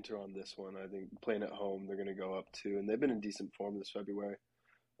Inter on this one. I think playing at home, they're going to go up too, and they've been in decent form this February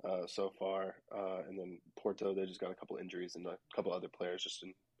so far. And then Porto, they just got a couple injuries and a couple other players just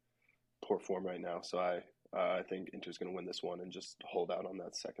in poor form right now. So I think Inter's going to win this one and just hold out on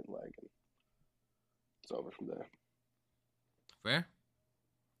that second leg, and it's over from there. Fair.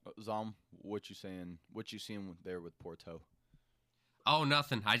 Zom, what you saying? What you seeing there with Porto? Oh,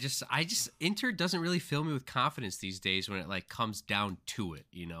 nothing. I just Inter doesn't really fill me with confidence these days when it comes down to it,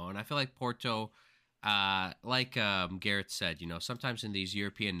 And I feel like Porto, like Garrett said, sometimes in these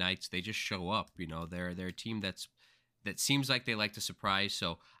European nights they just show up. They're a team that seems like they like to surprise.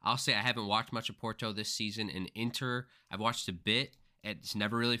 So I'll say I haven't watched much of Porto this season, and Inter I've watched a bit. It's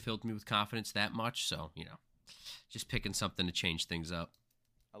never really filled me with confidence that much. So just picking something to change things up.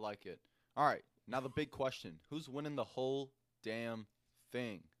 I like it. All right, now the big question: who's winning the whole damn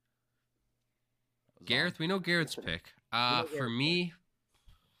thing? Zom. Gareth, we know Garrett's pick. For me,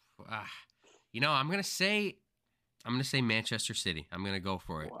 I'm gonna say Manchester City. I'm gonna go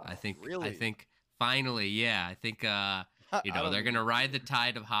for it. Wow. I think Really? finally, yeah. I think they're gonna ride the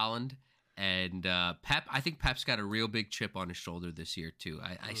tide of Haaland, And Pep, I think Pep's got a real big chip on his shoulder this year too.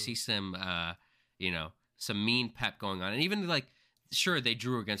 I see some, some mean Pep going on, and even like, sure, they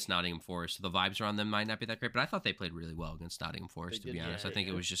drew against Nottingham Forest, so the vibes around them might not be that great. But I thought they played really well against Nottingham Forest. To be honest, I think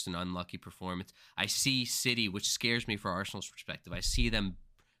it was just an unlucky performance. I see City, which scares me for Arsenal's perspective. I see them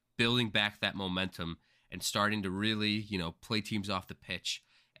building back that momentum and starting to really, play teams off the pitch.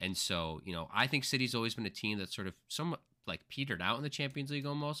 And so, I think City's always been a team that's sort of somewhat like petered out in the Champions League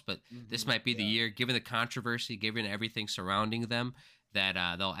almost, but this might be the year, given the controversy, given everything surrounding them,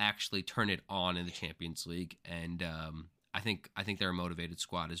 that they'll actually turn it on in the Champions League. And I think they're a motivated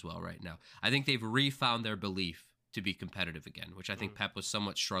squad as well right now. I think they've refound their belief to be competitive again, which I think Pep was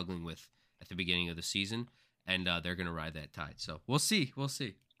somewhat struggling with at the beginning of the season, and they're going to ride that tide. So we'll see.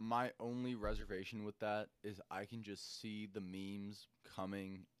 My only reservation with that is I can just see the memes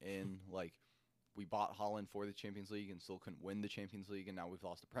coming in, like, we bought Haaland for the Champions League and still couldn't win the Champions League, and now we've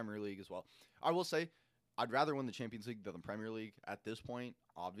lost the Premier League as well. I will say, I'd rather win the Champions League than the Premier League at this point,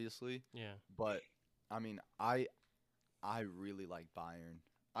 obviously. Yeah. But, I mean, I really like Bayern.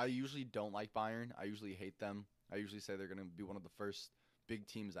 I usually don't like Bayern. I usually hate them. I usually say they're going to be one of the first big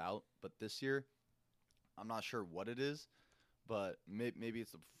teams out. But this year, I'm not sure what it is. But maybe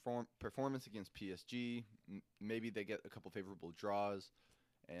it's the performance against PSG. Maybe they get a couple favorable draws.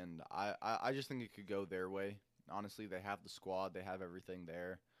 And I just think it could go their way. Honestly, they have the squad. They have everything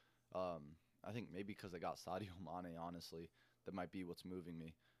there. I think maybe because they got Sadio Mane, honestly, that might be what's moving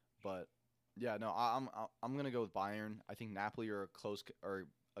me. But, yeah, no, I'm going to go with Bayern. I think Napoli are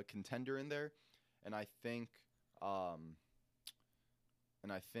a contender in there. And I think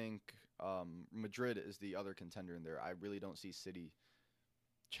Madrid is the other contender in there. I really don't see City.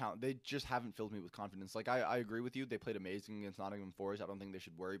 They just haven't filled me with confidence. Like, I agree with you. They played amazing against Nottingham Forest. I don't think they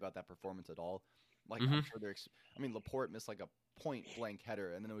should worry about that performance at all. Like, I'm sure Laporte missed like a point-blank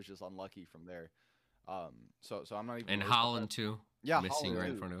header, and then it was just unlucky from there. So I'm not even. And Haaland too. Yeah, missing Haaland right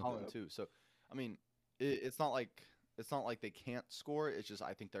too. in front of him. Haaland too. So, I mean, it's not like they can't score. It's just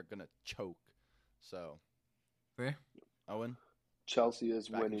I think they're gonna choke. So, Fair. Owen. Chelsea is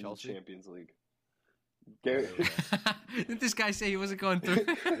Back in winning Chelsea? the Champions League. Gareth Didn't this guy say he wasn't going through?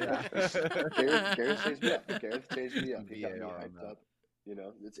 changed me up. Gareth changed me up. He got me VAR on hyped that. up.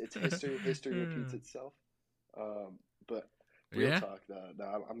 It's history. History repeats itself. But real talk.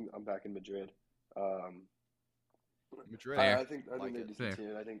 No, I'm back in Madrid. Madrid. I think Like they're it. a decent Fair.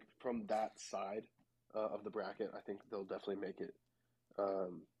 team. I think from that side of the bracket, I think they'll definitely make it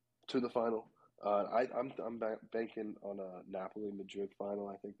to the final. I'm banking on a Napoli-Madrid final.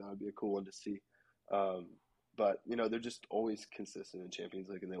 I think that would be a cool one to see. But they're just always consistent in Champions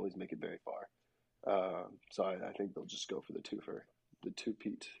League, and they always make it very far. So I think they'll just go for the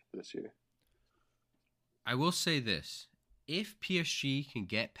two-peat this year. I will say this. If PSG can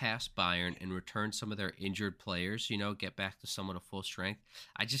get past Bayern and return some of their injured players, get back to somewhat of full strength,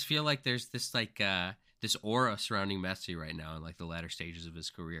 I just feel like there's this this aura surrounding Messi right now in like the latter stages of his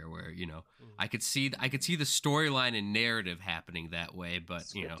career where, I could see the storyline and narrative happening that way, but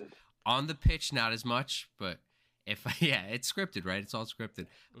Scripted. on the pitch not as much, but it's scripted, right? It's all scripted.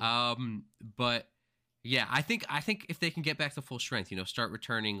 But yeah, I think if they can get back to full strength, start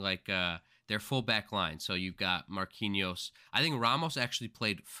returning like their full back line. So you've got Marquinhos. I think Ramos actually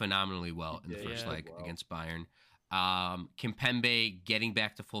played phenomenally well in the first leg against Bayern. Kimpembe getting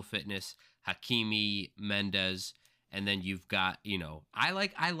back to full fitness, Hakimi, Mendes, and then you've got, I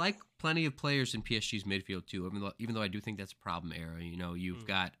like plenty of players in PSG's midfield too, even though I do think that's a problem area. You've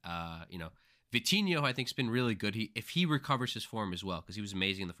got Vitinho, I think, has been really good. If he recovers his form as well, because he was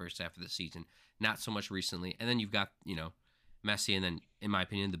amazing in the first half of the season, not so much recently. And then you've got, Messi, and then, in my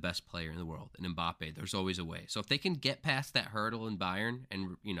opinion, the best player in the world, and Mbappe. There's always a way. So if they can get past that hurdle in Bayern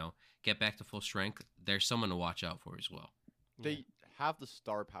and, get back to full strength, there's someone to watch out for as well. They have the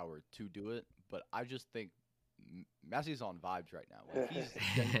star power to do it, but I just think Messi's on vibes right now. Like, he's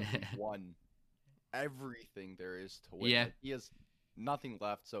genuinely won everything there is to win. Yeah. Like, he has nothing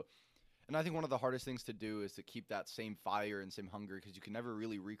left. So, and I think one of the hardest things to do is to keep that same fire and same hunger, because you can never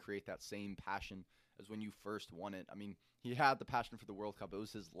really recreate that same passion as when you first won it. I mean, he had the passion for the World Cup. It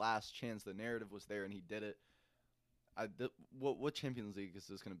was his last chance. The narrative was there, and he did it. What Champions League is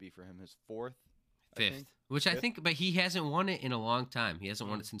this going to be for him? His fourth? Fifth. Which I think, but he hasn't won it in a long time. He hasn't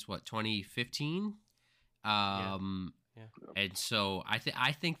won it since, 2015? And so I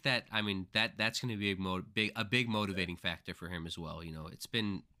think that, that's going to be a big motivating factor for him as well. It's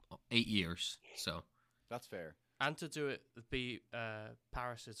been 8 years, so. That's fair. And to do it, be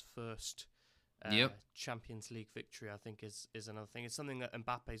Paris's first Champions League victory, I think is another thing. It's something that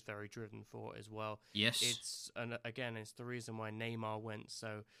Mbappe's very driven for as well. Yes. It's the reason why Neymar went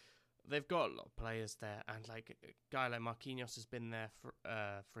so they've got a lot of players there, and like a guy like Marquinhos has been there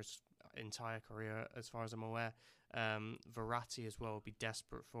for his entire career, as far as I'm aware. Verratti as well will be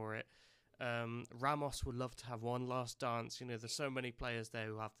desperate for it. Ramos would love to have one last dance. You know, there's so many players there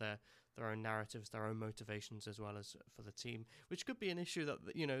who have their own narratives, their own motivations as well as for the team, which could be an issue that,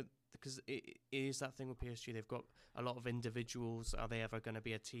 you know, because it is that thing with PSG. They've got a lot of individuals. Are they ever going to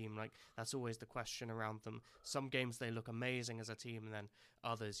be a team? Like, that's always the question around them. Some games they look amazing as a team, and then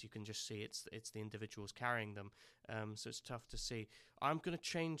others you can just see it's the individuals carrying them. So it's tough to see. I'm going to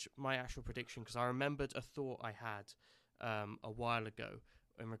change my actual prediction because I remembered a thought I had a while ago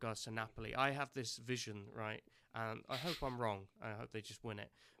in regards to Napoli. I have this vision, right? And I hope I'm wrong. I hope they just win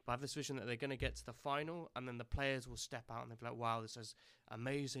it. But I have this vision that they're going to get to the final, and then the players will step out and they'll be like, wow, this is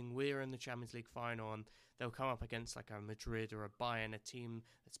amazing. We're in the Champions League final. And they'll come up against like a Madrid or a Bayern, a team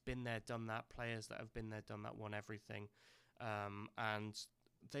that's been there, done that, players that have been there, done that, won everything. And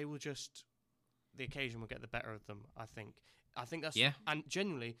they will just, the occasion will get the better of them, I think. I think that's, yeah. And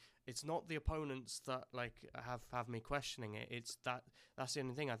genuinely, it's not the opponents that like have me questioning it. It's that's the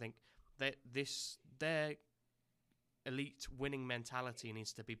only thing. I think that their elite winning mentality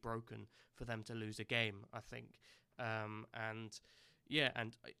needs to be broken for them to lose a game, I think. And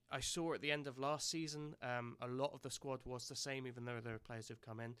I saw at the end of last season, a lot of the squad was the same, even though there were players who've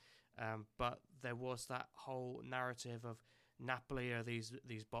come in. But there was that whole narrative of Napoli are these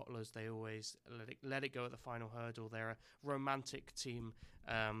bottlers. They always let it go at the final hurdle. They're a romantic team,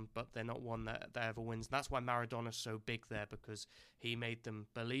 but they're not one that ever wins. And that's why Maradona's so big there, because he made them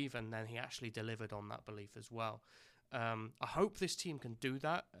believe, and then he actually delivered on that belief as well. I hope this team can do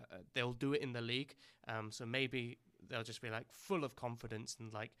that. They'll do it in the league. So maybe they'll just be like full of confidence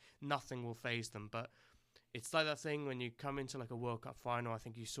and like nothing will faze them. But it's like that thing when you come into like a World Cup final. I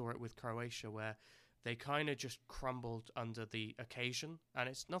think you saw it with Croatia, where they kind of just crumbled under the occasion, and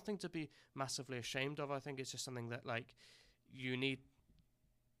it's nothing to be massively ashamed of. I think it's just something that like you need.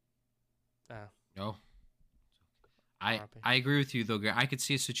 I agree with you though. I could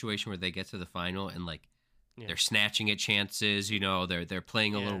see a situation where they get to the final and like they're snatching at chances. You know, they're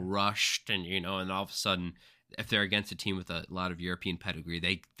playing a little rushed, and you know, and all of a sudden, if they're against a team with a lot of European pedigree,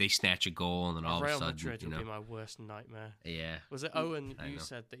 they snatch a goal, and then all of a sudden, Madrid would be my worst nightmare. Yeah. Was it Owen? You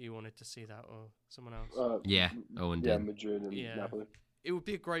said that you wanted to see that, or someone else? Owen did. Yeah, Madrid and Napoli. It would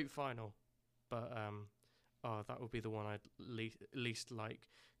be a great final, but that would be the one I'd least like,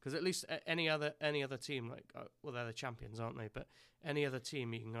 because at least any other team, like well, they're the champions, aren't they? But any other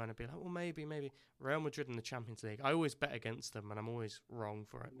team, you can kind of be like, well, maybe Real Madrid in the Champions League. I always bet against them, and I'm always wrong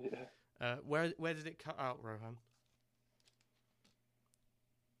for it. Yeah. Where did it cut out, Rohan?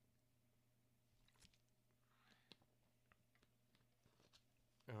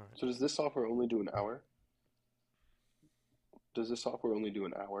 All right. So does this software only do an hour?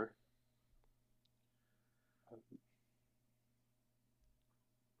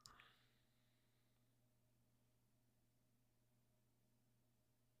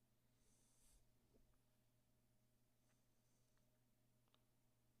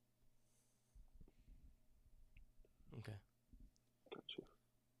 Okay. Gotcha.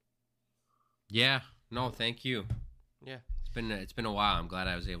 Yeah. No, thank you. Yeah. It's been a while. I'm glad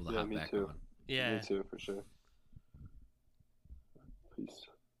I was able to hop back on. Yeah. Me too, for sure. Peace.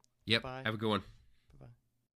 Yep. Bye. Have a good one.